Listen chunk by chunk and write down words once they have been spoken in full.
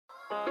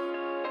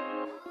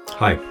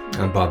Hi,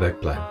 I'm Bob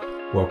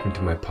Ekblad. Welcome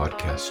to my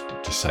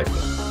podcast, Disciple.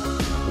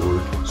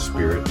 Word,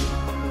 Spirit,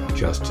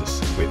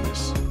 Justice,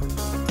 Witness.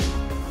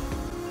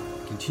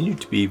 I continue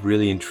to be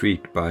really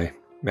intrigued by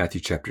Matthew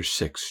chapter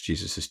 6,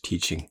 Jesus'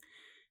 teaching,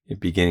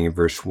 beginning in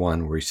verse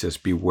 1, where he says,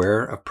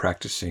 "Beware of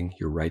practicing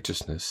your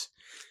righteousness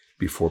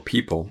before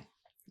people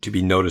to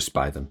be noticed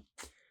by them.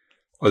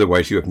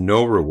 Otherwise you have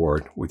no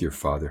reward with your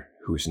Father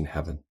who is in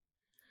heaven.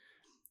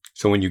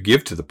 So when you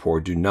give to the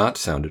poor, do not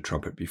sound a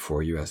trumpet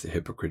before you, as the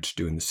hypocrites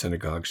do in the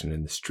synagogues and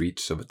in the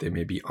streets, so that they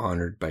may be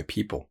honored by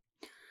people.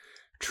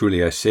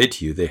 Truly I say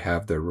to you, they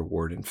have their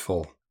reward in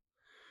full.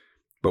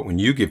 But when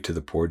you give to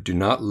the poor, do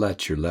not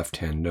let your left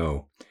hand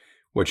know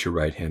what your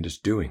right hand is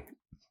doing,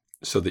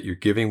 so that your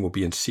giving will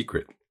be in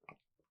secret.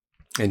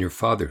 And your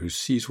Father, who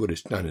sees what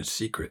is done in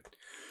secret,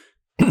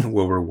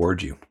 will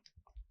reward you."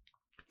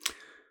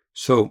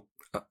 So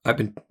I've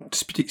been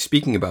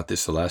speaking about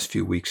this the last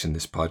few weeks in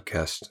this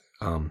podcast,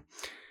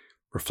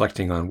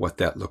 reflecting on what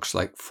that looks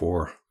like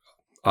for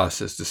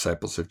us as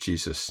disciples of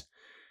Jesus.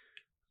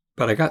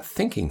 But I got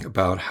thinking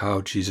about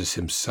how Jesus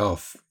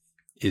himself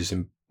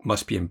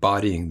must be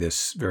embodying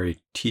this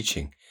very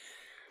teaching.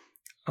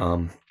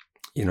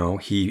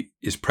 He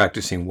is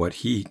practicing what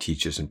he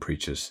teaches and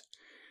preaches.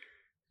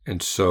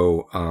 And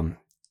so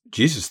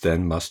Jesus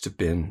then must have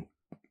been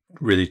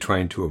really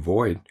trying to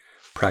avoid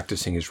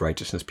practicing his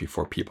righteousness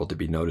before people to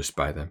be noticed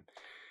by them.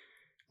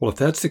 Well, if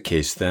that's the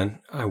case,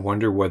 then I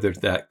wonder whether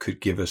that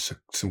could give us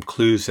some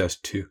clues as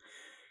to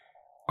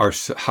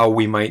how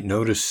we might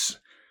notice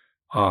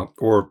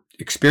or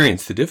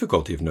experience the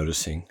difficulty of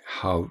noticing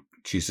how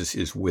Jesus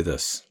is with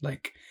us.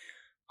 Like,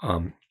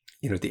 at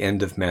the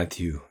end of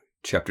Matthew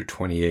chapter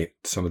 28,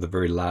 some of the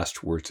very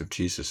last words of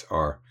Jesus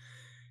are,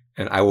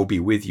 "And I will be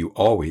with you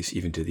always,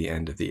 even to the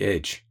end of the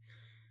age."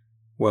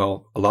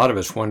 Well, a lot of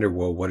us wonder,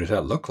 well, what does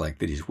that look like,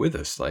 that he's with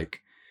us?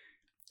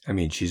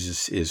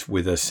 Jesus is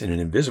with us in an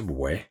invisible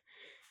way,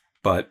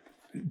 but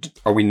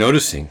are we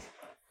noticing?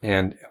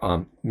 And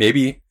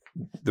maybe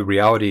the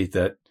reality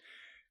that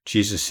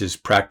Jesus is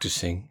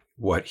practicing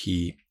what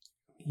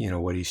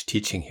he's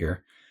teaching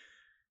here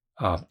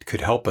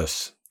could help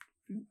us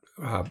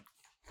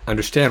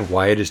understand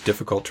why it is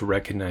difficult to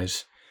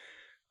recognize,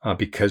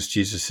 because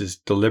Jesus is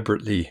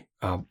deliberately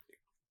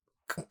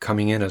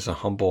coming in as a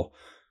humble,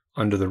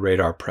 under the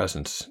radar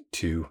presence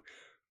to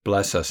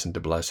bless us and to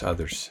bless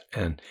others.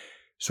 And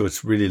so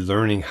it's really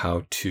learning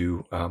how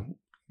to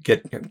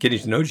getting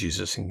to know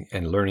Jesus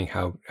and learning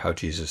how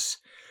Jesus,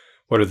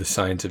 what are the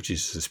signs of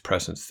Jesus'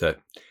 presence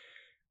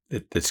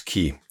that's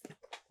key.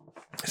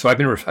 So I've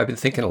been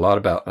thinking a lot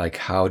about, like,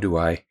 how do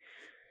I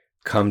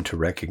come to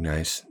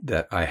recognize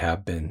that I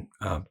have been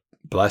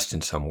blessed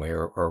in some way,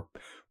 or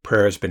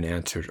prayer has been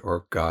answered,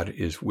 or God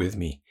is with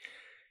me.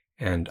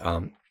 And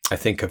I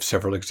think of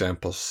several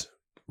examples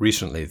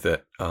recently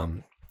that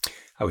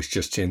I was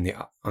just on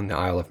the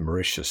Isle of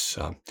Mauritius.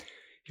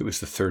 It was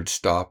the third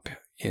stop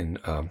in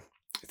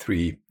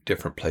 3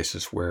 different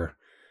places where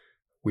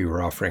we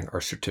were offering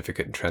our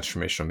certificate in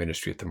transformational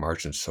ministry at the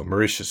Margins. So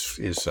Mauritius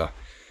is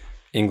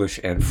English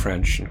and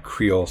French and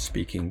Creole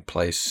speaking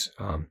place.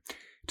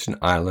 It's an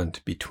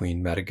island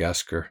between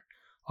Madagascar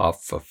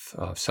off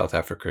of South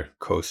Africa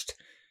coast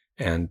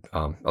and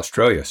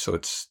Australia. So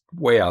it's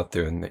way out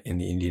there in the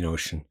Indian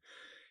Ocean.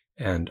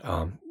 And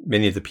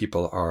many of the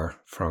people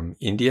are from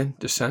Indian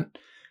descent,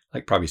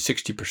 like probably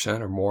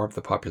 60% or more of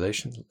the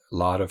population. A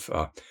lot of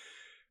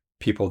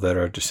people that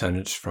are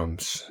descendants from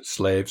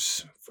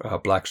slaves,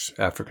 black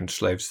African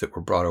slaves that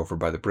were brought over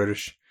by the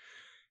British.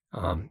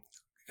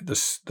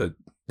 The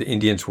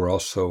Indians were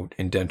also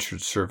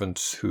indentured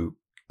servants who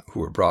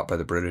were brought by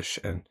the British.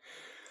 And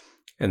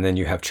then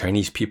you have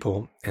Chinese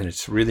people, and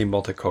it's a really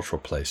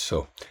multicultural place.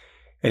 So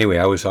anyway,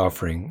 I was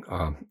offering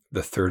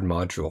the third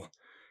module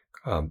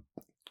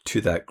to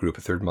that group,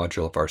 a third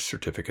module of our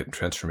certificate in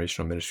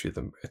transformational ministry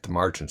at the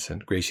Margins.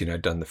 And Gracie and I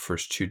had done the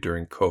first 2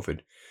 during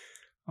COVID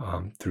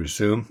through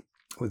Zoom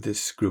with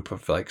this group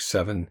of like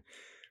 7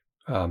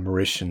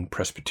 Mauritian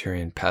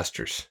Presbyterian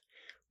pastors,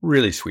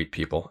 really sweet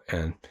people.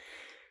 And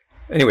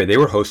anyway, they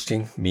were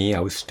hosting me. I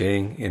was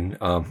staying in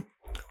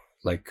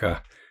like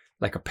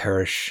a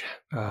parish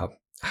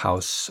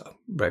house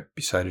right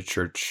beside a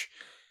church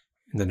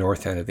in the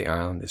north end of the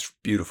island, this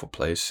beautiful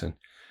place. And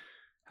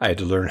I had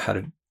to learn how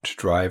to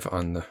drive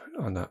on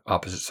the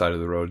opposite side of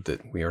the road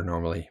that we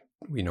normally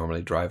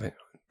drive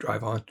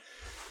on,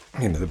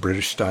 the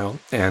British style.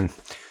 And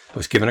I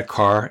was given a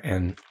car,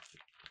 and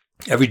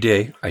every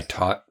day I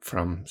taught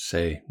from,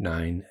 say,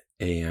 9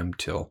 a.m.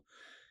 till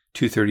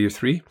 2:30 or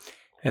 3,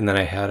 and then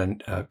I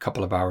had a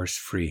couple of hours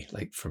free,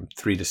 like from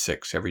 3 to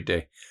 6 every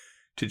day,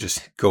 to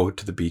just go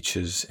to the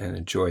beaches and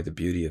enjoy the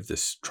beauty of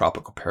this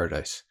tropical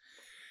paradise.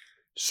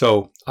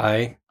 So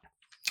I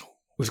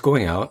was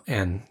going out,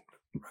 and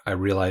I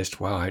realized,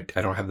 wow, I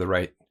don't have the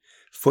right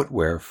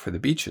footwear for the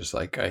beaches.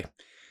 Like I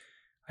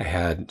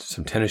had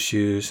some tennis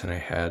shoes, and I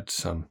had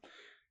some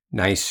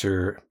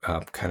nicer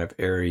kind of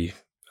airy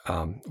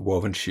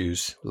woven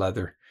shoes,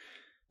 leather,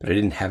 but I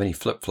didn't have any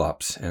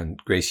flip-flops. And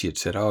Gracie had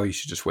said, oh, you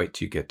should just wait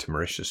till you get to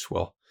Mauritius.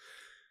 Well,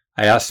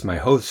 I asked my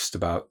host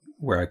about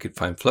where I could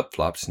find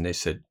flip-flops, and they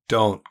said,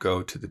 don't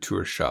go to the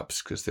tourist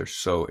shops because they're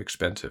so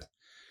expensive.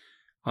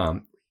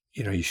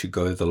 You should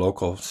go to the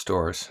local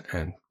stores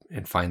and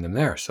find them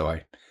there. So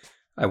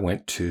I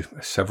went to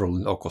several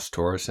local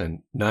stores,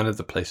 and none of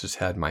the places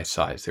had my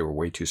size. They were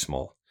way too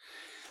small.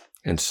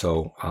 And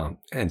so,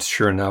 and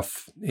sure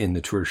enough, in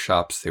the tourist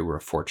shops, they were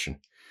a fortune.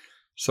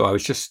 So I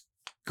was just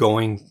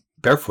going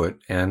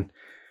barefoot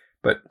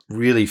but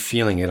really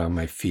feeling it on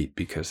my feet,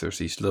 because there's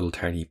these little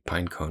tiny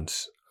pine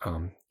cones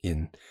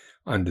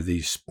under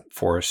these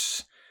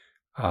forests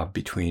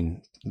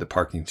between the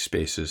parking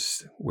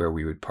spaces where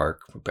we would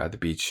park by the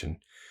beach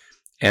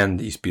and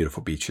these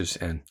beautiful beaches.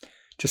 And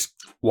just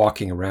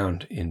walking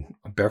around in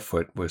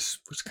barefoot was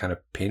kind of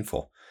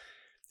painful.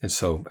 And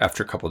so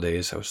after a couple of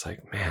days, I was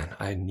like, man,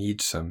 I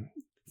need some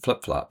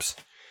flip-flops.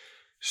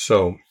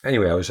 So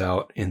anyway, I was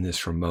out in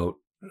this remote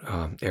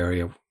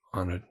area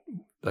on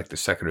the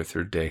second or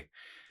third day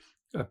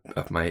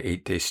of my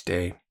 8-day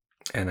stay.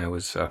 And I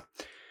was, I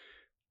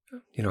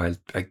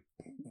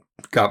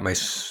got my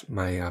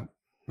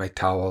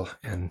towel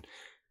and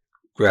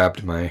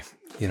grabbed my,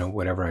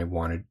 whatever I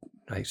wanted,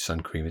 my sun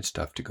cream and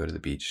stuff to go to the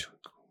beach,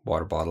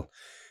 water bottle.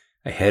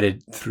 I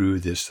headed through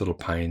this little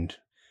pine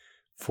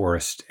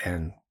forest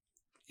and,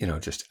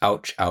 just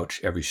ouch,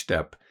 every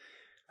step.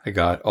 I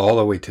got all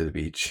the way to the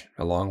beach,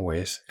 a long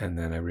ways, and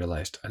then I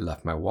realized I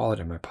left my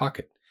wallet in my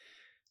pocket.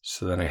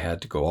 So then I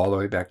had to go all the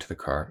way back to the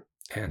car,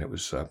 and it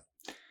was,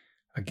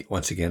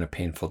 once again, a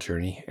painful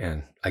journey.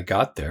 And I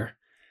got there,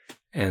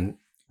 and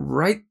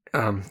right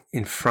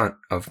in front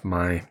of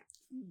my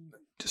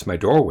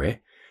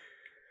doorway,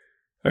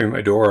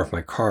 my door of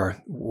my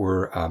car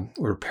were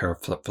a pair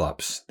of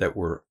flip-flops that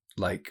were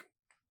like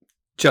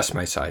just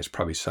my size,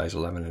 probably size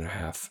 11 and a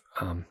half.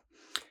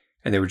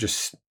 And they were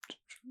just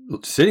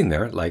sitting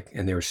there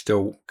and they were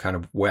still kind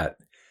of wet.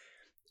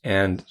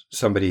 And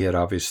somebody had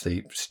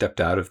obviously stepped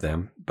out of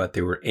them, but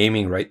they were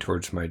aiming right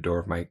towards my door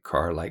of my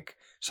car, like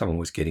someone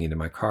was getting into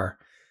my car.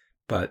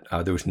 But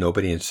there was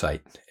nobody in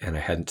sight, and I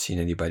hadn't seen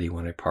anybody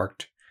when I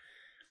parked.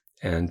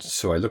 And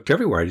so I looked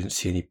everywhere. I didn't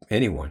see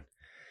anyone.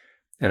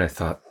 And I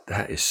thought,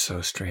 that is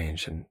so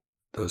strange. And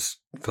those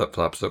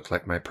flip-flops look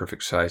like my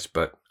perfect size,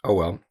 but oh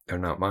well, they're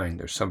not mine.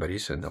 They're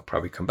somebody's, and they'll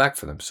probably come back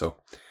for them. So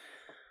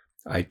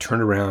I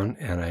turned around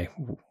and I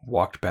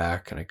walked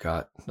back, and I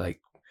got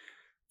like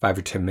 5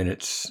 or 10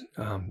 minutes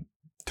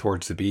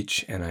towards the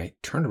beach, and I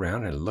turned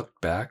around and I looked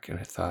back, and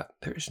I thought,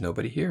 there's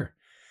nobody here.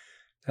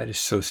 That is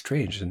so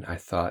strange. And I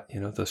thought,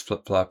 those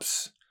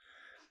flip-flops,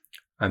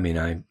 I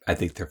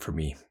think they're for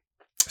me.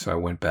 So I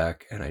went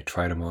back and I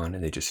tried them on,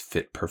 and they just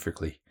fit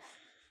perfectly.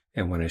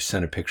 And when I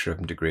sent a picture of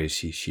them to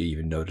Gracie, she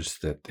even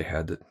noticed that they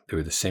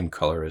were the same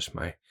color as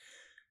my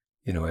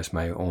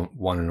own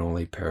one and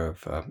only pair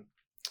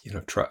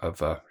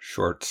of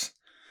shorts.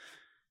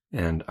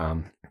 And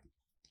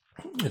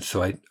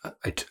so I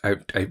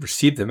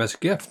received them as a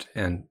gift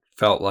and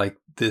felt like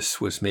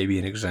this was maybe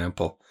an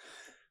example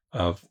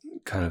of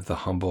kind of the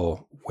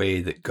humble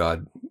way that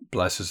God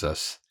blesses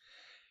us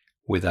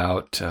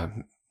without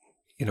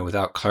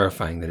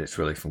clarifying that it's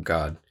really from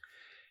God,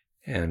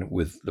 and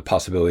with the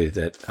possibility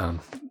that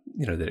that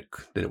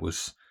it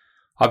was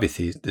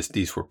obviously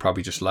these were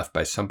probably just left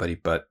by somebody,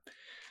 but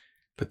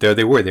there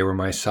they were. They were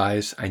my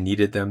size. I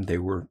needed them. They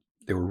were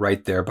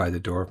right there by the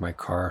door of my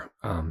car.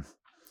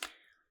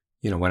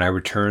 When I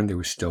returned, there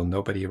was still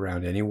nobody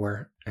around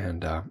anywhere,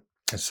 and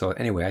so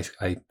anyway,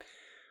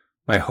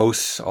 my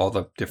hosts, all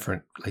the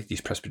different, like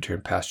these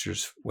Presbyterian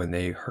pastors, when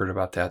they heard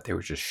about that, they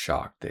were just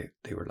shocked.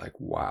 They were like,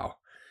 wow,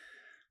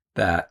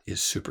 that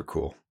is super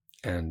cool.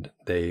 And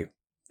they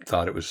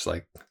thought it was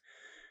like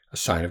a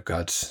sign of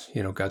God's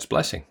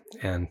blessing.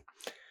 And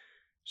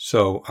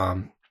so,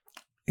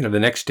 the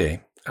next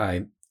day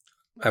I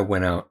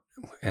went out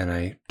and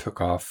I took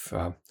off,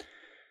 at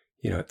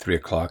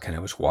 3:00, and I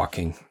was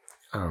walking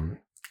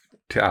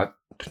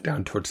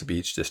down towards the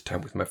beach, this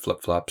time with my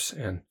flip-flops,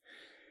 and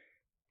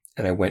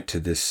I went to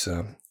this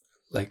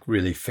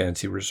really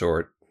fancy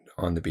resort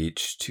on the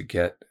beach to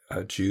get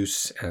a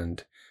juice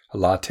and a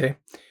latte.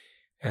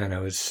 And I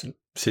was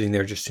sitting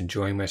there just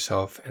enjoying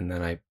myself. And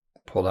then I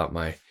pulled out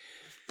my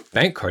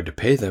bank card to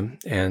pay them,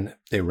 and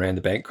they ran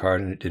the bank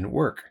card and it didn't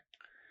work.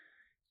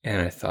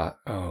 And I thought,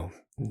 oh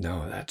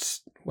no,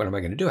 what am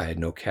I going to do? I had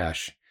no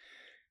cash.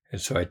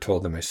 And so I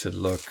told them, I said,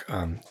 look,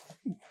 I'm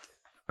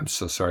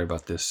so sorry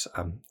about this.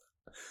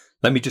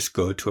 Let me just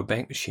go to a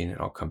bank machine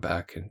and I'll come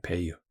back and pay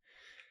you.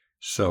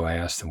 So I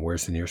asked them,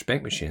 where's the nearest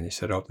bank machine? They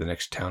said, oh, the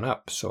next town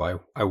up.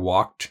 So I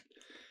walked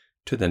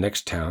to the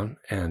next town,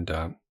 and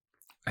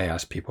I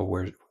asked people,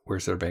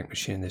 where's their bank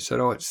machine? They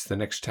said, oh, it's the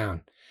next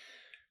town.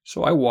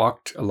 So I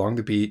walked along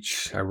the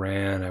beach. I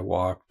ran, I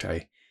walked.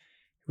 It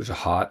was a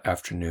hot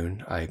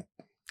afternoon. I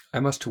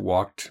must have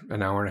walked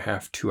an hour and a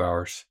half, 2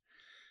 hours,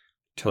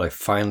 till I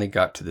finally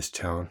got to this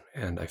town,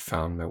 and I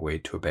found my way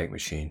to a bank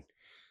machine.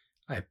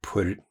 I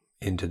put it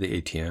into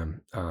the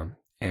ATM,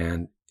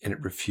 and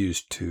it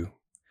refused to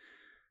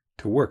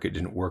work. It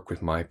didn't work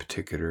with my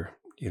particular,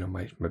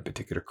 my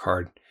particular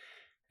card.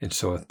 And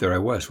so there I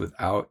was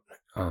without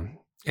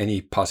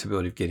any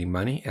possibility of getting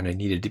money. And I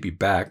needed to be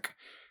back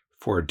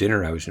for a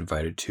dinner I was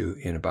invited to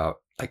in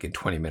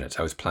 20 minutes.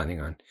 I was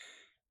planning on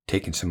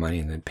taking some money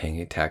and then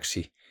paying a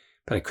taxi,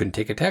 but I couldn't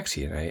take a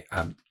taxi.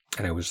 And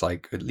I was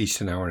like at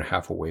least an hour and a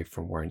half away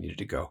from where I needed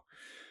to go.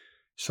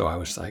 So I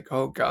was like,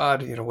 oh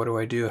God, what do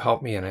I do?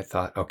 Help me. And I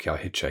thought, okay, I'll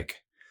hitchhike.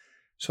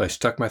 So I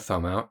stuck my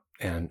thumb out,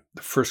 and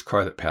the first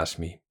car that passed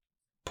me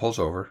pulls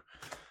over,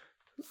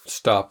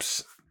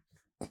 stops.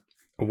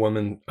 A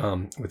woman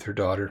with her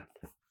daughter.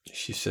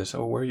 She says,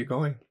 oh, where are you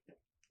going?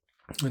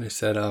 And I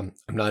said, I'm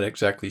not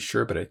exactly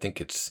sure, but I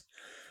think it's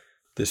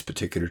this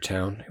particular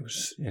town.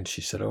 And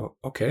she said, oh,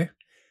 okay.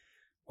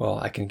 Well,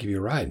 I can give you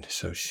a ride.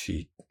 So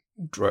she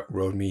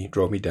drove me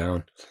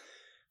down.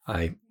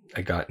 I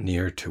got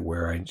near to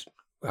where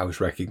I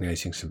was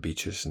recognizing some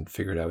beaches and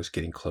figured I was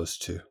getting close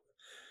to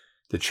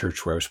the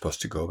church where I was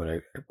supposed to go, but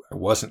I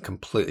wasn't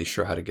completely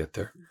sure how to get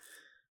there.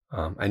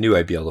 I knew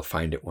I'd be able to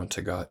find it once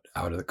I got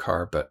out of the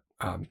car, but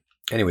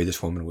anyway,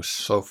 this woman was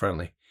so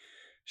friendly.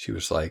 She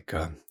was like,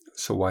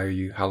 so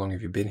how long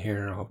have you been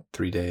here? Oh,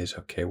 3 days.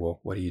 Okay, well,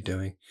 what are you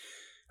doing?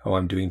 Oh,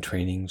 I'm doing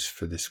trainings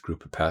for this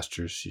group of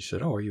pastors. She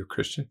said, oh, are you a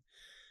Christian?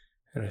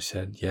 And I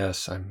said,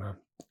 yes, I'm a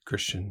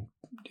Christian,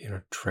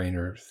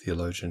 trainer,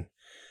 theologian.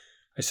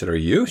 I said, are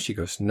you? She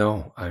goes,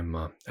 no,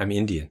 I'm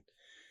Indian.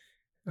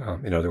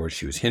 In other words,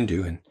 she was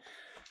Hindu. And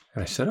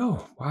I said,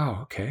 oh, wow,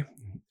 okay.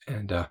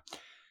 And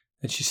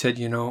she said,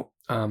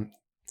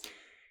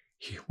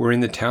 we're in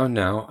the town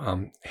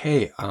now.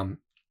 Hey,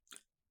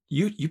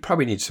 you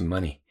probably need some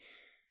money.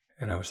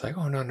 And I was like,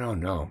 oh,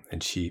 no.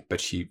 And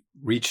she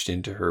reached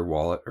into her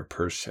wallet or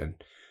purse and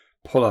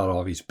pulled out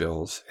all these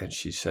bills. And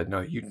she said,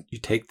 no, you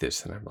take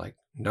this. And I'm like,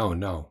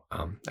 no,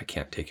 I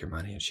can't take your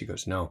money. And she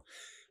goes, no,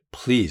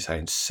 please, I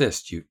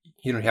insist. You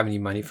don't have any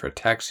money for a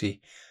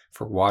taxi,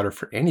 for water,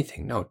 for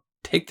anything. No,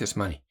 take this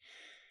money.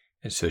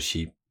 And so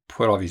she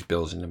put all these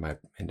bills into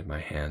my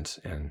hands,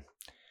 and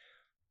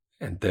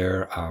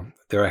there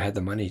I had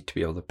the money to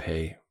be able to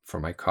pay for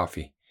my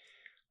coffee.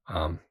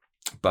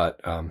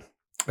 But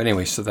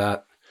anyway, so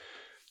that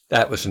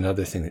was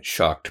another thing that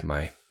shocked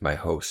my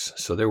hosts.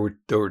 So there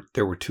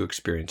were two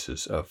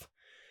experiences of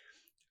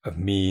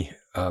me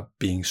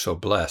being so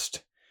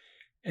blessed,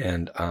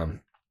 and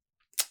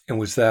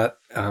was that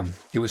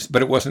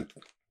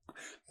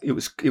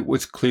it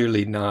was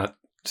clearly not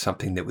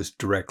something that was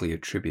directly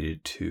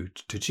attributed to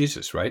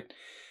Jesus, right?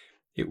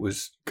 It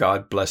was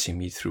God blessing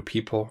me through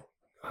people,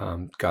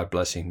 God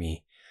blessing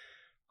me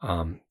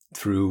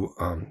through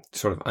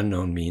sort of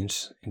unknown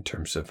means in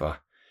terms of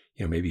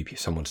maybe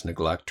someone's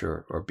neglect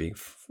or being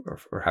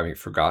or having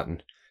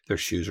forgotten their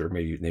shoes, or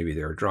maybe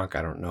they were drunk.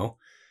 I don't know,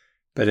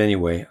 but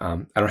anyway,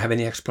 I don't have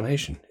any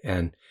explanation,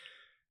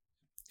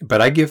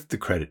 but I give the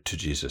credit to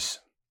Jesus.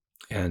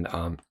 And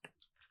on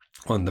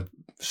the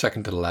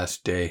second to the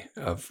last day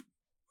of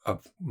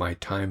my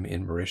time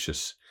in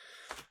Mauritius,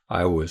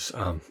 I was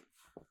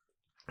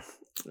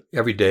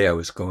every day I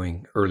was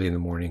going early in the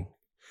morning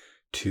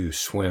to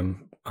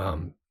swim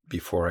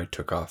before I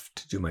took off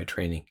to do my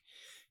training,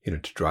 to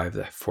drive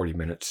the 40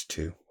 minutes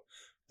to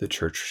the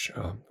church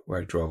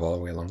where I drove all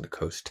the way along the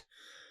coast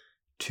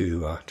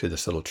to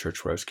this little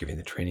church where I was giving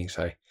the trainings.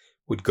 I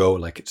would go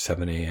like at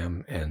 7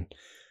 a.m. and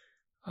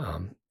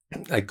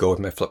I'd go with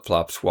my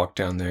flip-flops, walk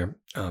down there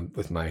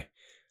with my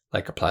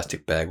a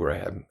plastic bag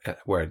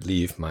where I'd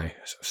leave my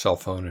cell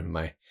phone and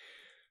my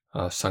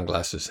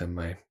sunglasses and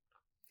my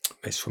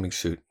swimming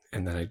suit,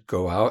 and then I'd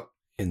go out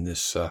in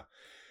this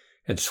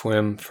and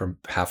swim for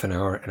half an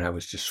hour, and I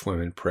was just swim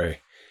and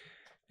pray,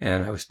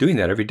 and I was doing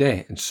that every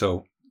day. And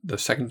so the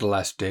second to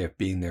last day of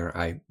being there,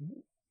 I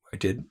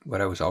did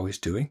what I was always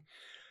doing,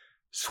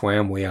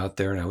 swam way out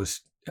there, and I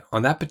was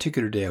on that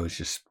particular day I was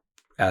just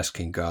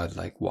asking God,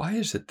 like, why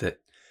is it that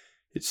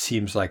it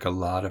seems like a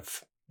lot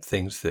of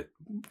things that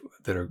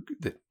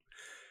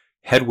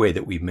headway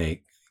that we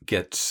make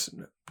gets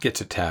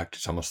attacked?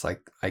 It's almost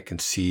like I can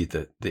see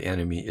that the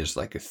enemy is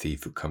like a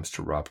thief who comes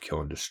to rob,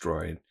 kill, and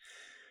destroy.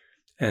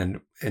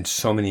 And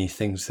so many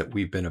things that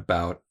we've been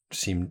about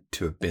seem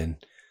to have been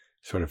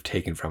sort of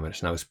taken from us.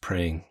 And I was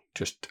praying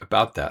just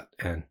about that.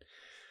 And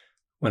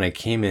when I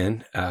came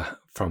in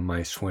from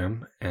my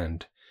swim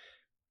and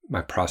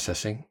my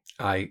processing,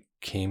 I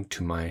came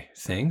to my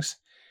things,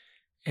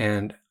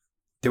 and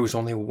there was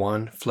only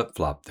one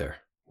flip-flop there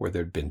where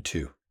there'd been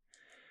two.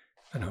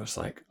 And I was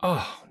like,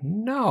 oh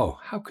no,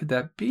 how could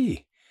that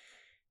be?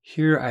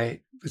 Here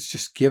I was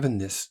just given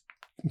this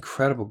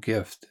incredible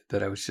gift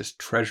that I was just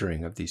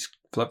treasuring, of these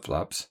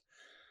flip-flops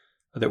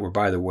that were,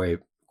 by the way,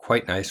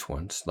 quite nice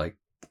ones, like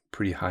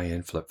pretty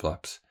high-end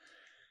flip-flops.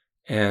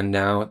 And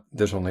now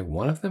there's only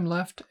one of them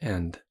left,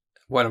 and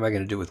what am I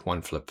going to do with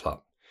one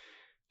flip-flop?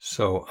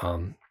 So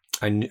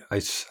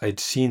I'd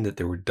seen that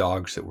there were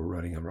dogs that were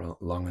running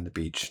along on the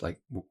beach, like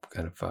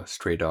kind of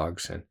stray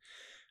dogs. And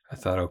I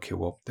thought, okay,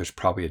 well, there's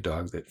probably a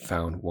dog that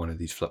found one of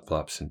these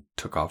flip-flops and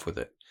took off with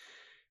it.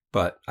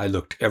 But I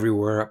looked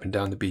everywhere up and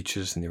down the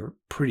beaches, and they were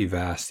pretty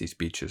vast, these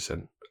beaches.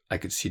 And I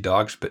could see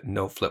dogs, but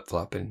no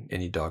flip-flop in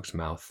any dog's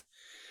mouth.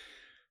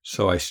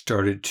 So I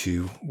started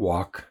to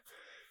walk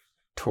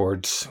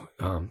towards,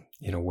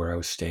 where I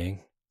was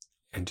staying,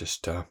 and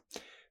just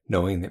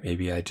knowing that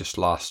maybe I just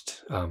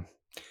lost,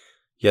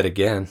 yet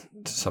again,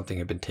 something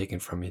had been taken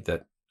from me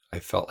that I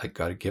felt like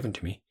God had given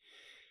to me.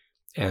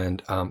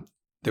 And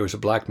there was a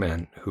black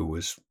man who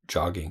was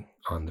jogging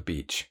on the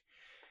beach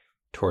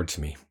towards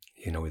me,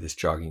 with his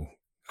jogging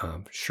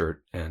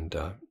shirt and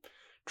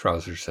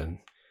trousers, and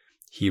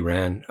he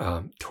ran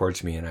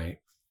towards me, and I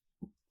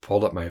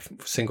pulled up my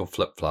single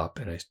flip-flop,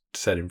 and I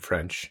said in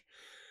French,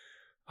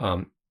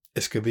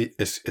 est-ce que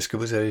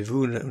vous avez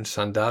vu une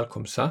sandale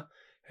comme ça?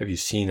 Have you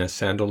seen a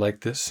sandal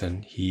like this?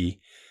 And he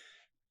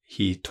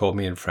told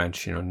me in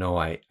French, no,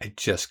 I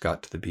just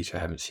got to the beach. I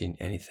haven't seen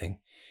anything.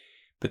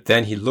 But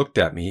then he looked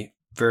at me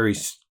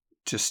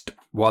just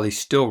while he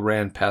still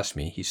ran past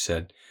me, he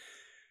said,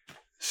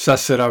 ça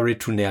sera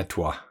retourné à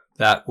toi.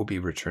 That will be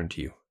returned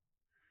to you.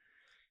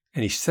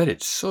 And he said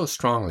it so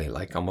strongly,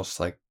 like almost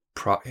like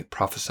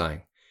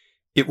prophesying.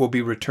 It will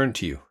be returned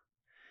to you.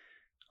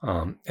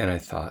 And I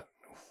thought,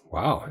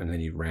 wow. And then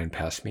he ran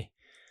past me,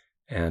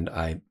 and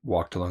I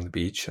walked along the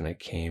beach, and I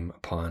came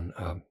upon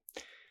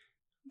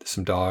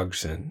some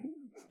dogs,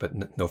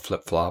 but no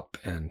flip-flop.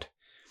 And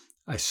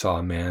I saw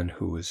a man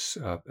who was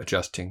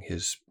adjusting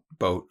his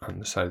boat on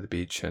the side of the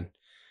beach, and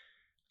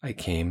I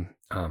came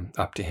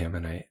up to him,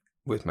 and I,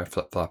 with my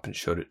flip-flop, and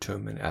showed it to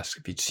him and asked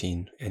if he'd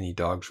seen any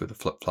dogs with a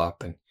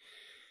flip-flop. And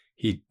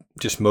he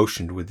just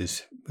motioned with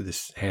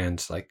his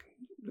hands, like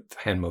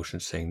hand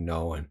motions saying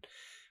no.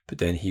 But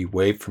then he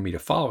waved for me to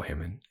follow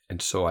him.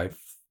 And so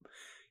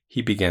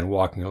he began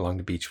walking along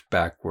the beach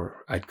back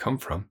where I'd come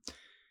from.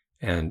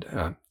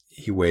 And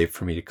he waved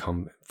for me to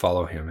come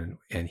follow him.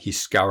 And he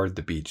scoured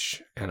the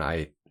beach, and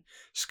I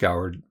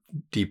scoured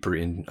deeper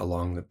in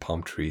along the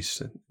palm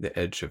trees, the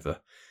edge of the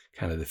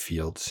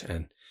fields.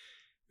 And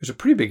it was a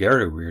pretty big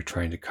area we were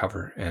trying to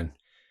cover. And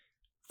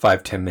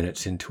 5-10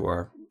 minutes into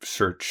our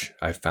search,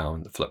 I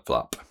found the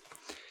flip-flop.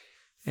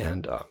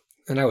 And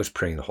I was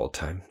praying the whole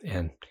time.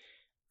 And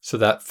so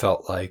that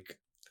felt like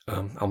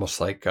almost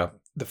like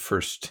the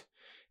first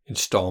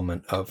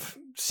installment of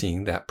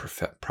seeing that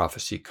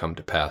prophecy come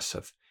to pass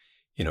of,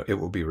 it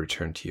will be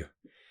returned to you.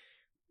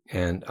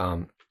 And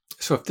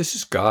so if this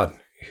is God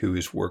who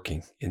is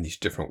working in these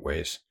different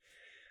ways,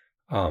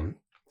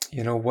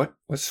 what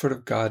sort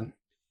of God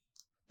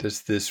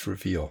does this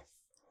reveal?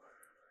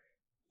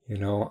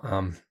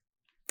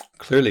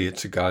 Clearly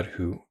it's a God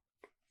who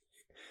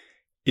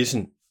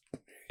isn't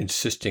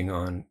insisting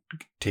on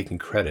taking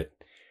credit,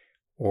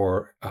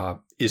 or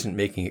isn't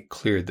making it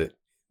clear that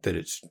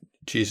it's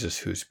Jesus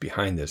who's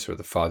behind this, or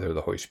the Father or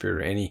the Holy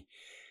Spirit, or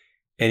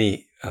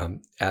any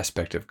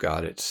aspect of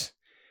God. It's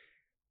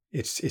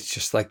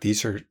just like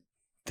these are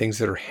things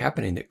that are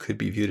happening that could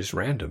be viewed as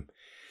random.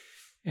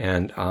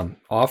 And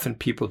often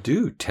people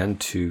do tend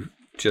to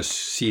just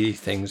see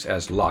things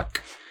as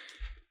luck,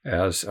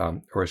 or as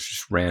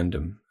just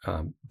random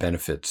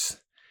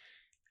benefits.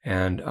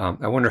 And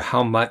I wonder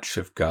how much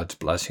of God's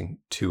blessing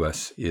to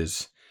us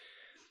is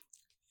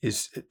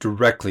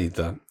directly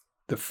the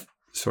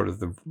sort of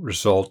the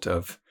result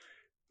of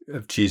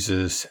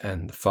Jesus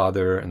and the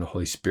Father and the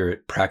Holy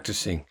Spirit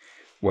practicing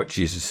what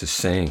Jesus is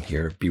saying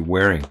here.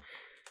 Beware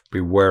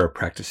of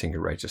practicing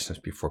your righteousness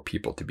before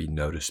people to be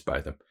noticed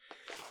by them.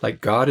 Like,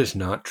 God is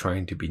not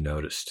trying to be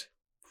noticed.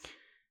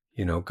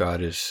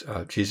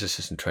 Jesus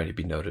isn't trying to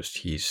be noticed.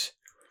 He's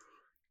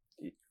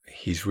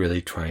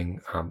really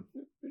trying,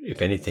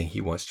 if anything,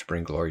 he wants to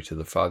bring glory to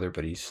the Father,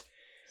 but he's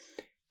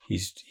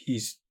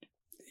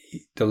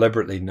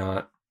deliberately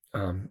not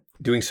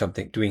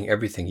doing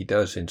everything he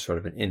does in sort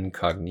of an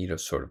incognito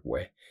sort of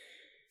way.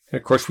 And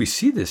of course, we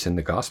see this in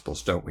the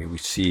Gospels, don't we? We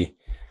see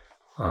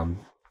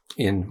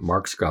in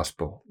Mark's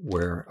Gospel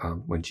where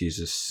when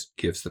Jesus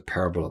gives the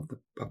parable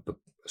of the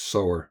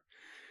sower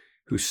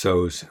who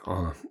sows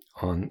on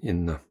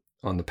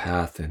the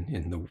path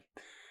and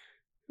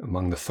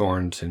among the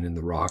thorns and in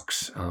the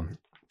rocks,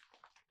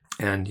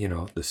 and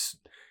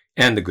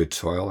the good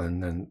soil,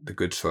 and then the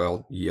good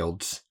soil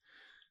yields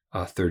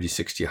 30,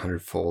 60,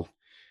 100-fold.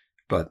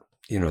 But,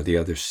 the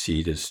other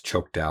seed is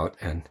choked out.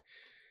 And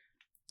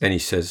then he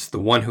says, the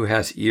one who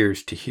has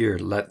ears to hear,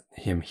 let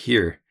him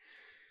hear.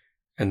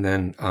 And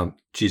then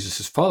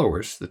Jesus'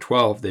 followers, the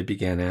 12, they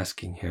began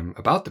asking him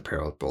about the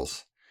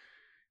parables.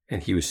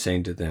 And he was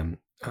saying to them,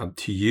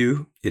 to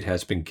you, it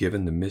has been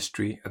given the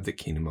mystery of the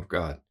kingdom of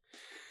God.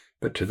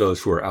 But to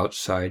those who are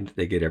outside,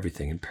 they get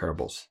everything in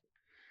parables.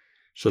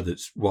 So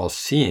that while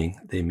seeing,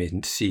 they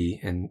may see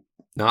and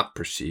not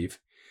perceive.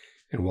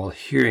 And while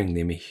hearing,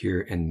 they may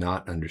hear and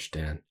not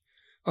understand.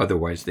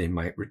 Otherwise, they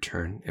might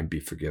return and be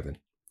forgiven.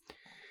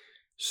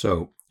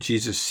 So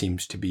Jesus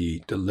seems to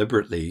be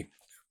deliberately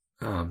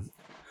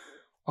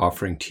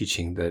offering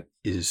teaching that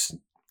is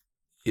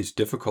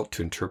difficult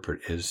to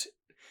interpret, as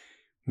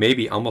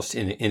maybe almost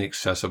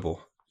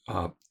inaccessible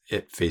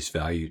at face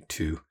value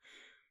to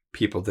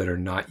people that are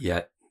not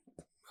yet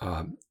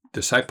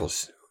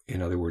disciples.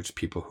 In other words,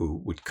 people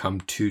who would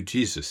come to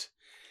Jesus.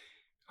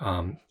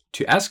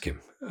 ask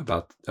him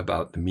about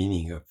the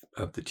meaning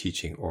of the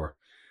teaching, or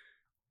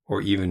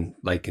even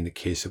like in the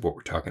case of what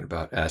we're talking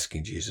about,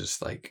 asking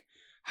Jesus, like,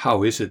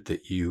 how is it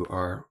that you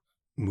are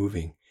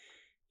moving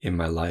in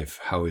my life?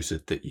 How is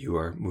it that you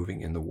are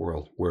moving in the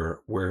world?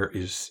 Where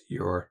is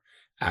your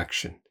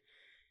action?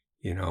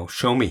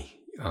 Show me,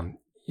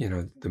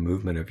 the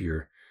movement of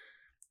your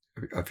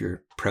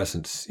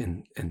presence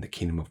in the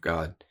kingdom of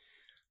God.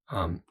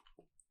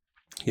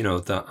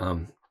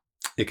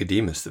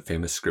 Nicodemus, the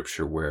famous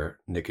scripture where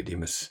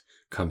Nicodemus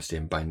comes to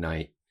him by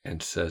night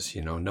and says,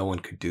 no one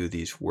could do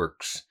these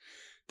works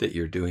that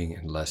you're doing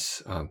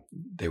unless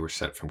they were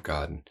sent from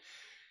God. And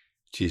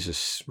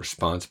Jesus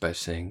responds by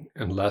saying,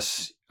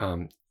 unless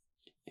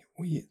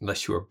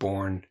you are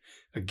born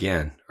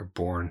again, or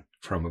born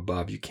from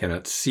above, you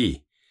cannot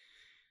see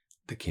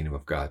the kingdom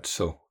of God.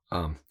 So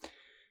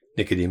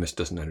Nicodemus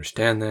doesn't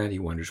understand that. He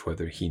wonders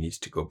whether he needs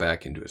to go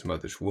back into his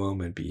mother's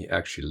womb and be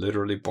actually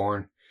literally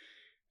born.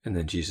 And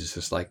then Jesus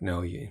is like,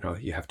 no,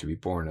 you have to be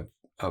born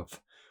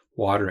of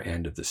water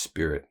and of the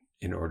Spirit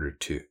in order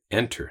to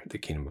enter the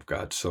kingdom of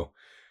God. So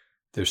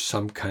there's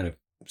some kind of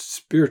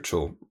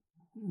spiritual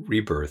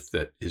rebirth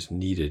that is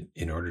needed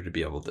in order to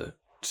be able to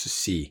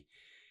see.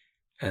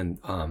 And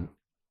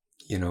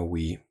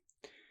we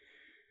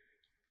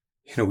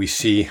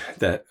see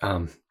that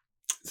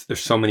there's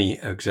so many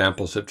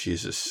examples of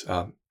Jesus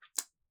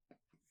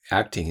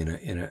acting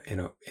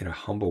in a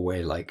humble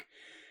way. Like,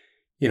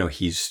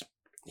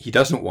 he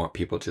doesn't want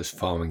people just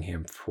following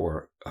him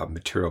for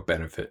material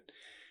benefit.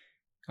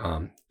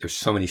 There's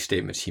so many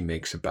statements he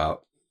makes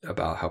about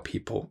how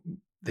people,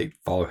 they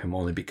follow him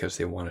only because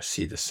they want to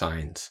see the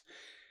signs,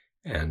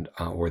 and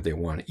or they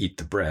want to eat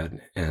the bread.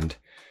 And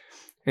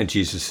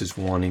Jesus is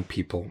wanting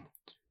people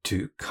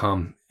to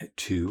come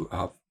to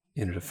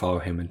to follow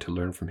him and to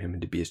learn from him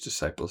and to be his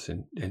disciples,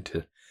 and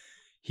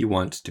he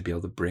wants to be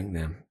able to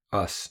bring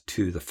us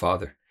to the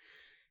Father,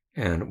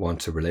 and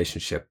wants a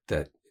relationship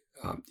that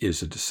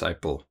is a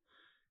disciple.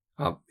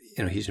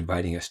 He's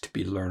inviting us to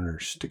be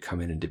learners, to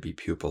come in and to be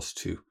pupils,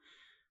 to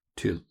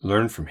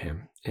learn from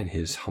him in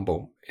his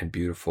humble and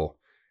beautiful,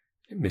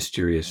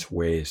 mysterious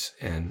ways,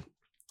 and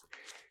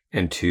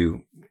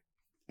to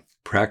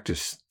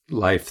practice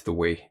life the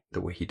way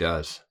he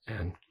does.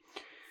 And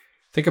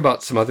think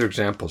about some other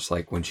examples,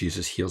 like when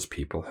Jesus heals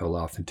people, he'll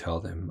often tell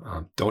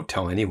them, don't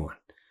tell anyone.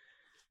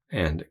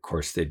 And of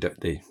course they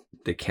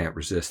can't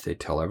resist. They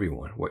tell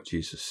everyone what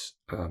Jesus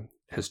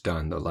has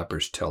done. The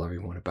lepers tell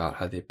everyone about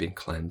how they've been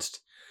cleansed.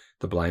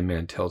 The blind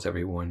man tells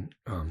everyone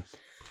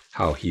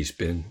how he's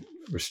been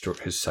restored,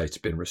 his sight's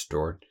been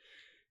restored.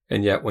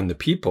 And yet when the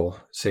people,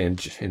 say in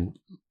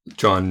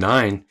John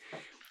 9,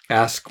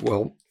 ask,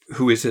 well,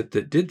 who is it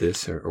that did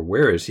this, or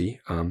where is he?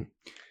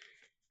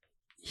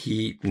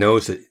 He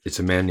knows that it's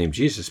a man named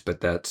Jesus,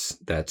 but that's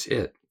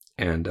it.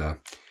 And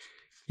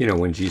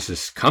when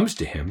Jesus comes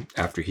to him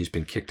after he's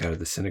been kicked out of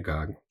the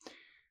synagogue,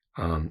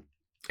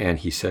 and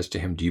he says to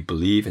him, do you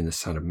believe in the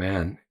Son of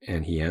Man?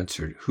 And he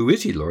answered, who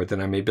is he, Lord,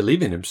 that I may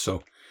believe in him?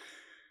 So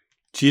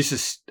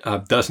Jesus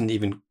doesn't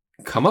even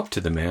come up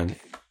to the man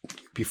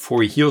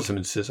before he heals him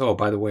and says, oh,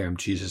 by the way, I'm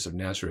Jesus of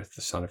Nazareth,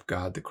 the Son of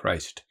God, the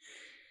Christ.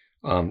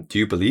 Do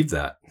you believe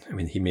that? I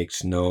mean, he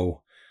makes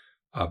no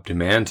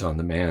demands on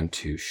the man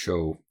to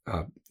show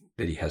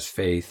that he has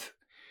faith,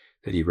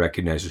 that he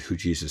recognizes who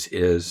Jesus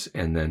is.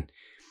 And then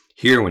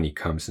here, when he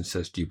comes and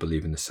says, do you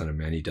believe in the Son of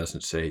Man? He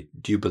doesn't say,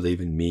 do you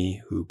believe in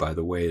me, who, by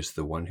the way, is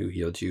the one who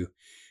healed you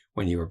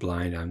when you were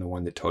blind? I'm the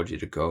one that told you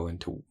to go and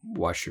to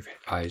wash your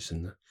eyes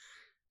in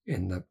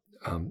the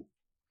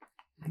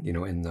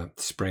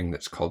spring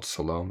that's called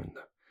Siloam, and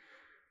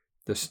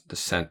the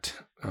scent,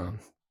 the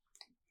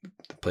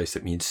place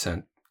that means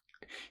sent.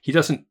 He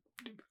doesn't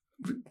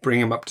bring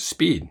him up to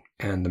speed.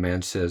 And the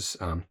man says,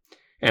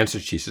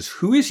 answers Jesus,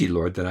 who is he,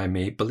 Lord, that I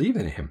may believe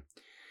in him?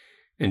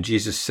 And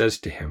Jesus said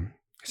to him,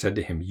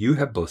 you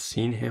have both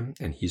seen him,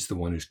 and he's the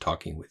one who's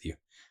talking with you.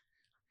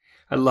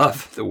 I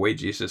love the way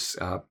Jesus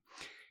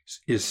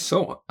is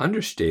so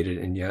understated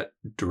and yet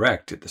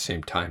direct at the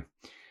same time.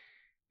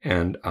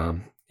 And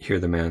here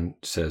the man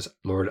says,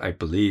 Lord, I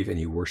believe, and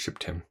he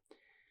worshiped him.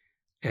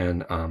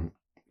 And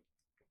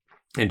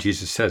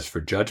Jesus says,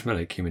 for judgment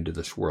I came into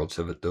this world,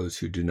 so that those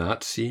who do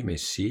not see may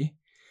see,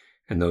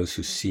 and those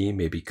who see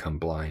may become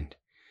blind.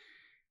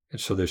 And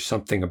so there's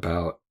something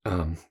about,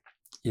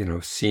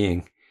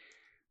 seeing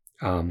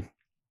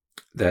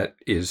that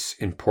is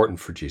important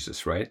for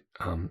Jesus, right?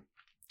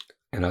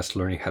 And us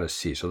learning how to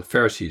see. So the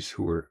Pharisees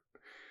who were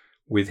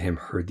with him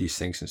heard these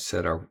things and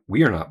said,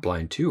 we are not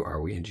blind too,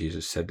 are we? And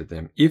Jesus said to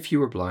them, if you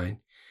were blind,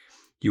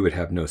 you would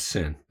have no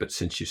sin. But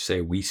since you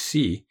say we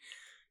see,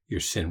 your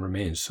sin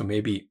remains. So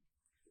maybe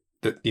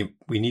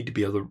we need to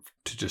be able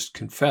to just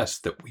confess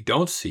that we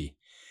don't see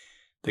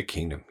the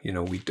kingdom.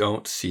 We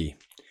don't see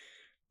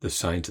the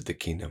signs of the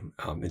kingdom.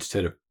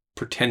 Instead of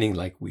pretending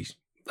like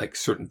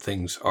certain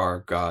things are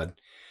God,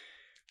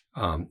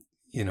 when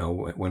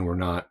we're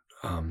not,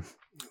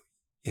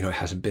 it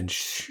hasn't been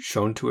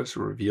shown to us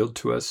or revealed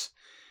to us.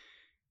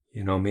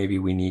 Maybe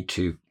we need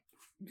to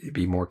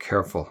be more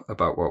careful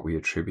about what we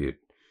attribute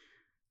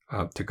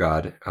to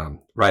God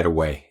right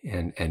away,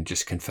 and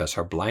just confess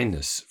our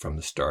blindness from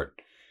the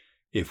start.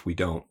 If we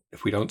don't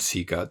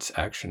see God's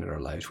action in our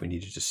lives, we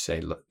need to just say,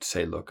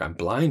 look, I'm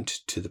blind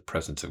to the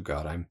presence of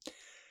God. I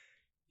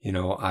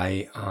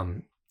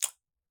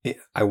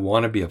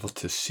want to be able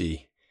to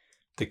see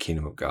the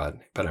kingdom of God,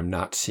 but I'm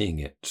not seeing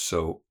it.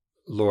 So,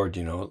 Lord,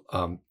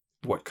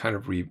 what kind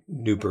of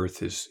new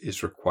birth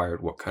is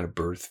required? What kind of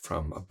birth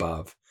from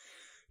above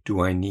do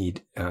I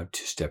need to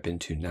step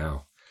into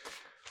now?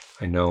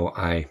 I know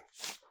I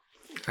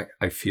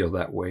feel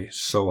that way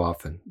so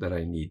often, that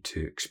I need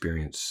to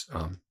experience,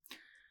 I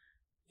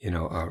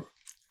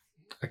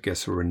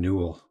guess a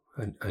renewal,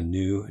 a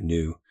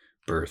new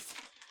birth.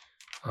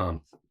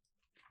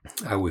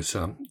 I was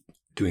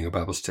doing a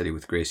Bible study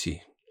with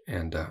Gracie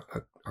and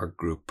our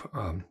group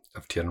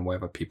of Tierra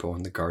Nueva people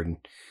in the garden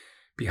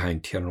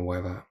behind Tierra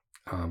Nueva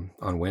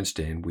on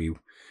Wednesday, and we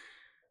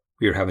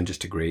were having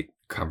just a great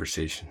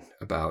conversation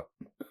about,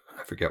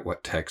 I forget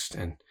what text,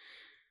 and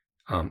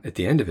at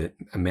the end of it,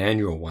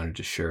 Emmanuel wanted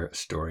to share a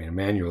story. And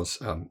Emmanuel's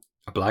a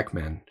black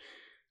man,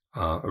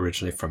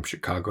 originally from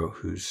Chicago,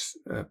 who's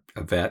a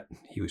vet.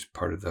 He was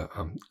part of the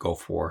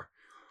Gulf War,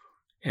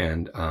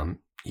 and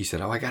he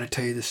said, "Oh, I got to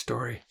tell you this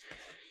story."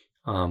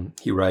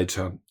 He rides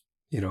a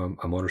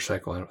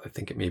motorcycle. I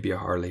think it may be a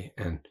Harley.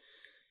 And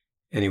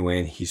anyway,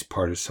 and he's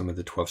part of some of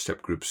the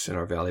 12-step groups in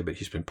our valley, but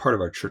he's been part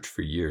of our church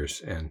for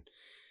years and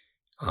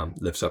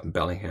lives up in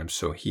Bellingham.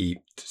 So he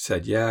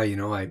said, "Yeah,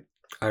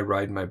 I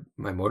ride my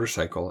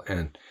motorcycle,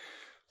 and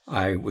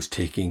I was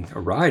taking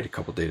a ride a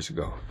couple days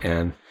ago,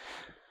 and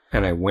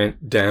I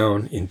went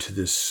down into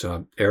this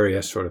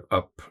area, sort of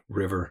up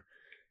river,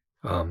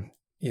 and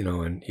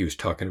he was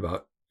talking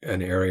about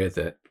an area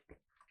that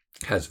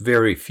has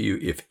very few,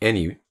 if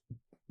any,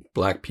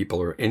 black people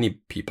or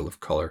any people of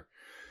color.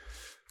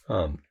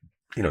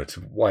 It's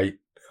a white,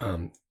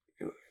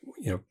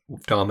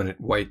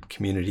 dominant white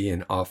community,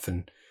 and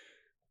often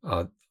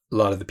a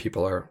lot of the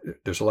people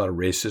there's a lot of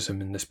racism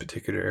in this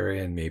particular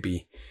area, and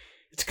maybe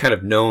it's kind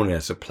of known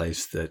as a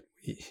place that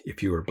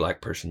if you were a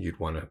black person, you'd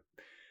want to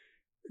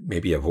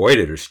maybe avoid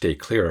it or stay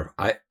clear.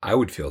 I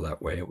would feel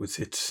that way.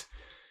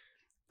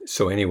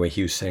 So anyway,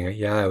 he was saying,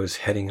 yeah, I was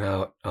heading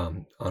out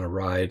on a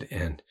ride,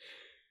 and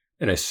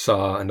I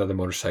saw another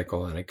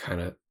motorcycle, and I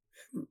kind of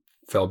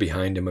fell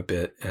behind him a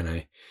bit, and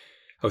I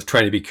was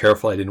trying to be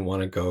careful. I didn't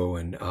want to go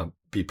and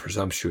be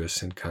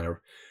presumptuous and kind of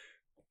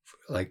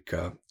like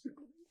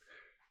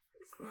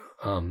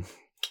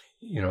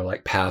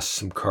like pass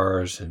some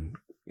cars and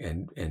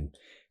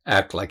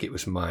act like it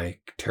was my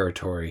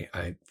territory.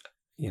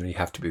 We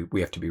have to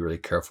be really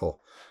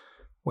careful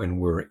when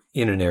we're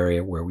in an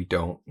area where we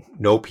don't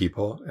know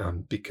people,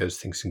 because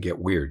things can get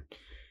weird.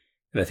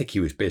 And I think he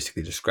was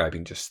basically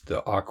describing just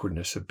the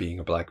awkwardness of being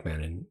a black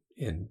man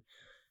in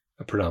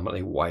a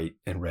predominantly white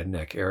and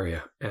redneck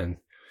area. And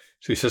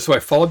so he says, so I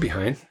followed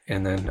behind,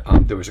 and then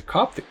there was a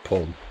cop that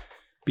pulled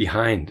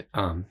behind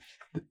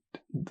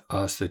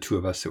us, the two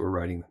of us that were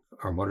riding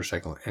our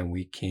motorcycle, and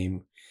we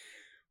came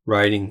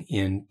riding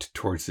in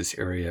towards this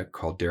area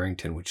called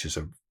Darrington, which is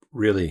a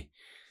really,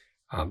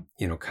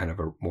 kind of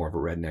more of a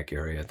redneck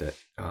area that,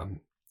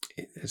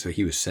 so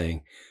he was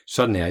saying,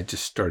 suddenly I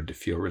just started to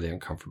feel really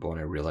uncomfortable, and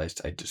I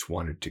realized I just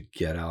wanted to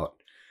get out,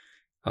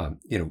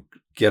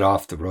 get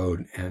off the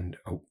road, and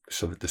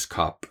so that this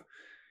cop,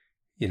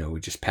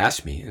 would just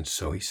pass me. And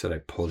so he said I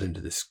pulled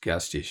into this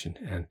gas station,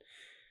 and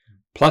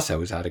plus I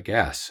was out of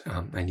gas.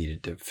 I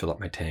needed to fill up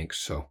my tank.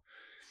 So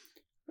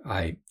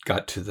I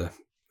got to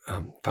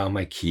found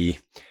my key.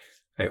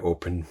 I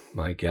opened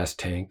my gas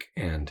tank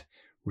and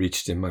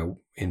reached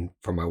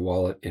for my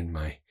wallet in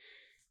my,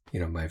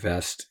 my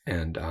vest,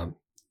 and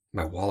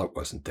my wallet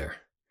wasn't there.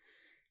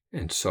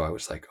 And so I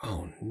was like,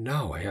 oh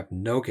no, I have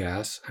no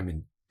gas. I'm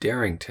in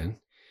Darrington,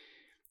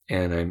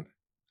 and I'm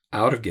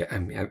out of gas.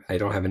 I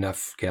don't have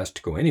enough gas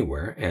to go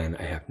anywhere, and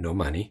I have no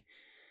money.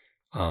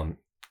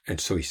 And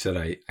so he said,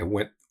 I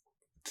went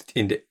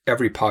into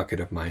every pocket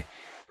of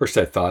first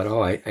I thought,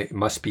 I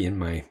must be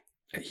in I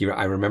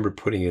remember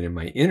putting it in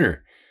my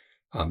inner,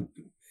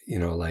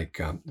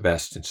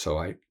 vest. And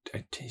so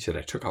he said,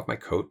 I took off my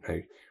coat, and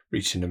I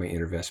reached into my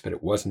inner vest, but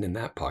it wasn't in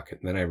that pocket.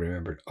 And then I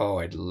remembered,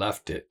 I'd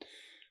left it,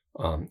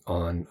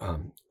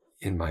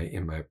 in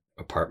my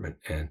apartment,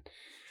 and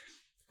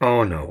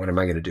oh no, what am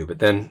I going to do? But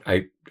then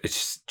I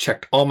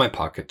checked all my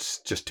pockets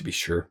just to be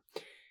sure.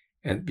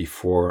 And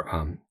before,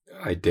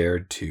 I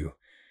dared to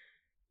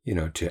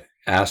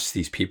ask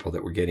these people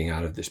that were getting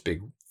out of this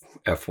big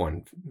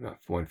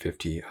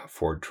F-150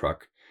 Ford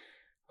truck,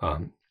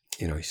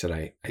 he said,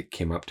 I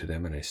came up to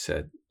them and I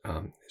said,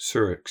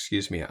 sir,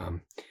 excuse me,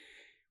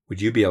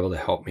 would you be able to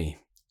help me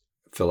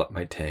fill up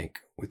my tank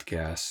with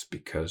gas?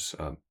 Because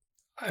I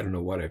don't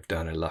know what I've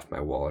done. I left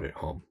my wallet at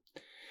home.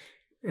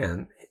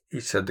 And he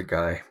said the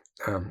guy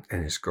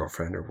and his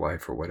girlfriend or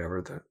wife or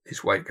whatever,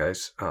 these white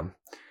guys,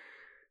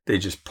 they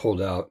just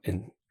pulled out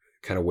and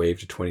kind of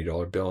waved a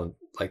 $20 bill, and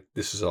like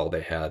this is all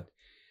they had.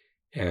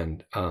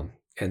 And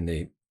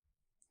they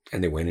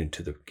went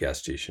into the gas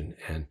station,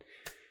 and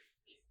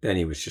then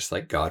he was just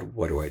like, God,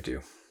 what do I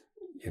do?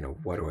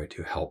 what do I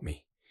do? Help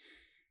me.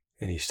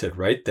 And he said,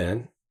 right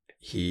then,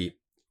 he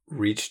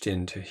reached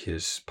into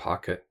his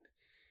pocket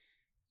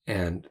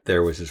and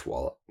there was his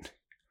wallet.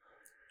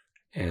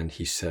 And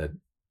he said,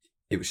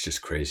 it was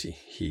just crazy.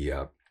 He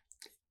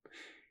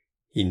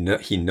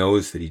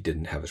knows that he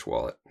didn't have his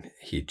wallet.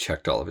 He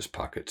checked all of his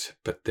pockets,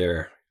 but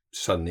there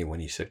suddenly when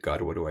he said,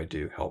 God, what do I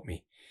do? Help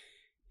me.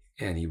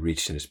 And he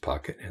reached in his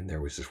pocket and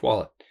there was his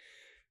wallet.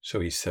 So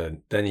he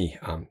said, then he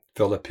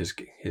filled up his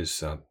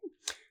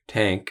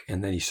tank,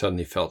 and then he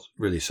suddenly felt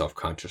really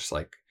self-conscious,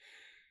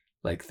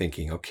 like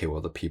thinking, okay,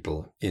 well, the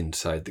people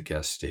inside the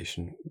gas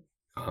station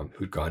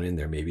who'd gone in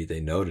there, maybe they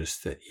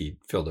noticed that he'd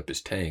filled up his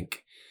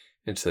tank.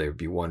 And so they would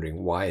be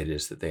wondering why it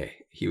is that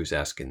he was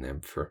asking them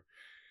for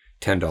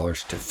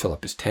 $10 to fill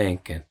up his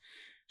tank. And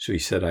so he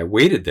said, I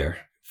waited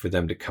there for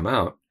them to come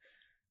out,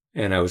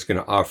 and I was going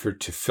to offer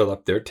to fill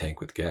up their tank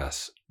with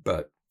gas.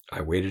 But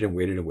I waited and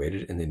waited and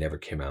waited, and they never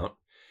came out.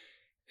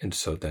 And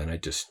so then I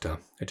just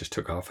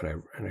took off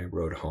and I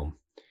rode home.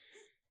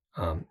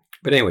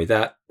 But anyway,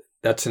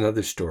 that's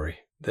another story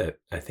that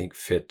I think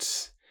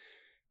fits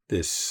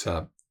this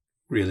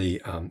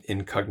really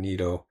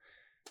incognito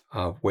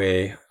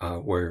way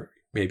where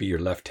maybe your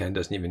left hand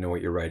doesn't even know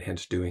what your right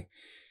hand's doing.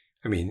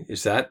 I mean,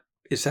 is that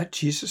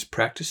Jesus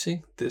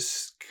practicing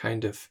this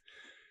kind of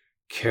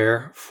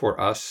care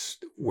for us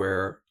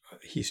where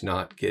he's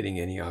not getting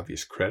any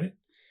obvious credit?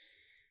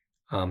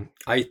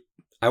 I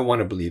want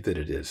to believe that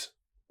it is.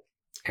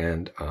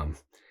 And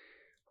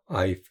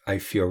I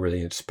feel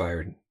really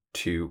inspired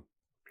to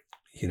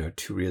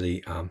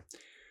really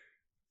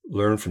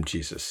learn from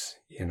Jesus.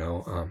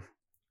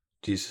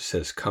 Jesus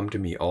says, come to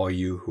me, all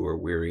you who are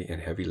weary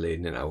and heavy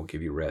laden, and I will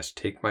give you rest.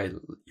 Take my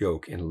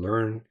yoke and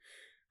learn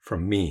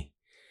from me.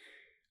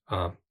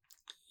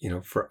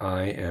 For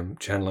I am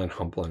gentle and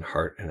humble in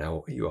heart, and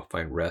you will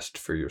find rest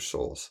for your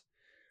souls.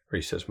 Or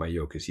he says, my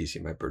yoke is easy,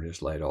 my burden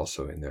is light,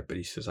 also in there. But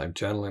he says, I'm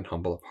gentle and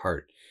humble of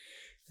heart.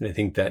 And I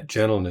think that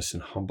gentleness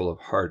and humble of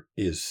heart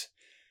is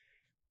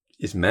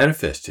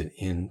manifested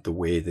in the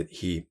way that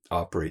he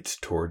operates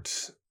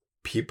towards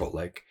people.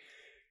 Like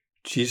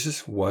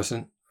Jesus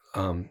wasn't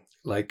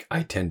like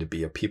I tend to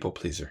be, a people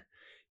pleaser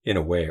in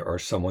a way, or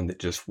someone that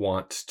just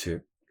wants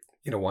people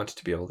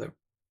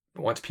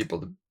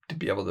to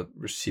be able to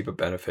receive a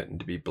benefit and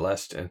to be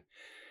blessed. And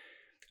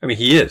I mean,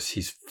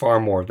 he's far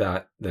more of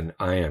that than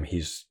I am.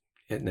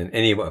 Than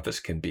any of us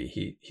can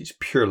be. He's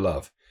pure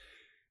love.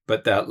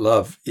 But that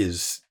love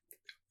is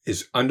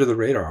under the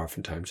radar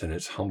oftentimes, and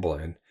it's humble.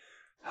 And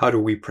how do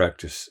we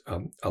practice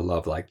a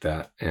love like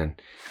that?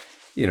 And,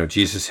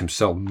 Jesus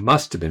himself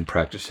must have been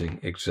practicing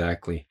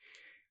exactly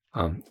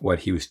what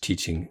he was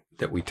teaching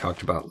that we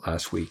talked about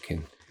last week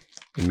in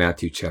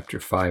Matthew chapter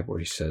 5, where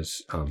he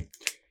says,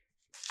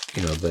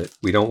 that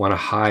we don't want to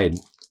hide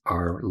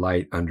our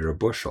light under a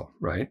bushel,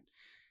 right?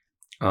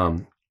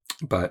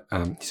 But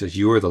he says,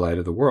 you are the light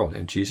of the world.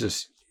 And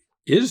Jesus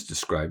is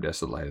described as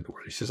the light of the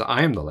world. He says,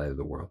 I am the light of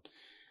the world.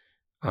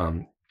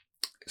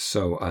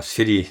 So a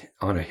city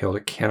on a hill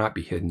that cannot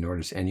be hidden, nor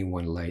does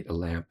anyone light a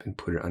lamp and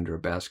put it under a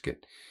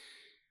basket,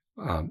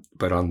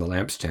 but on the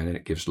lampstand, and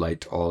it gives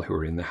light to all who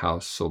are in the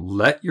house. So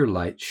let your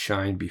light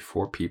shine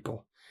before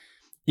people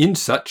in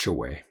such a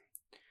way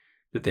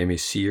that they may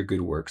see your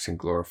good works and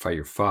glorify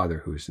your Father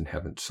who is in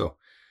heaven. So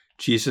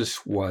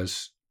Jesus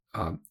was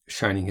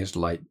shining his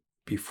light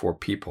before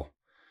people,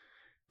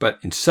 but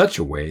in such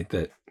a way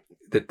that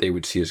they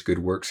would see his good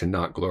works and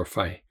not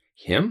glorify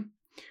him,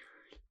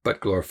 but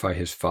glorify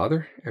his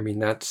Father. I mean,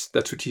 that's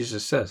what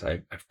Jesus says.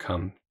 I've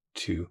come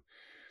to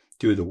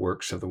do the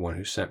works of the one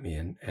who sent me,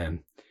 and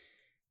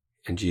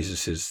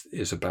Jesus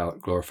is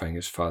about glorifying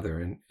his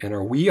Father. And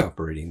are we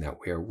operating that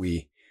way?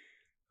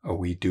 Are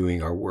we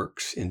doing our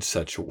works in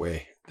such a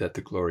way that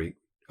the glory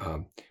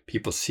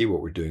people see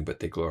what we're doing, but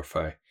they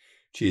glorify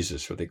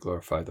Jesus, or they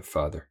glorify the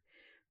Father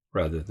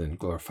rather than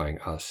glorifying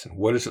us? And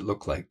what does it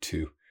look like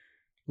to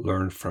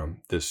learn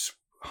from this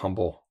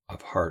humble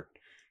of heart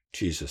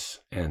Jesus,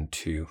 and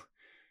to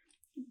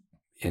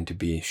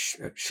be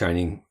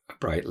shining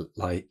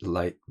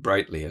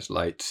brightly as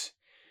lights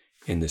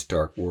in this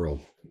dark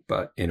world,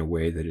 but in a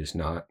way that is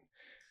not,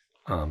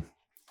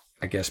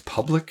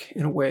 public,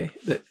 in a way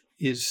that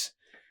is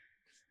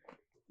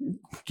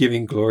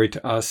giving glory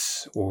to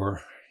us,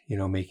 or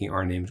making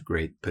our names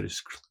great, but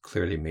is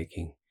clearly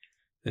making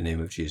the name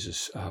of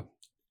Jesus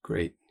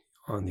great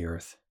on the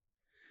earth.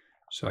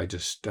 So I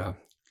just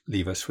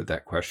leave us with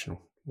that question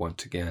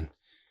once again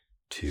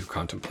to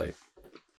contemplate.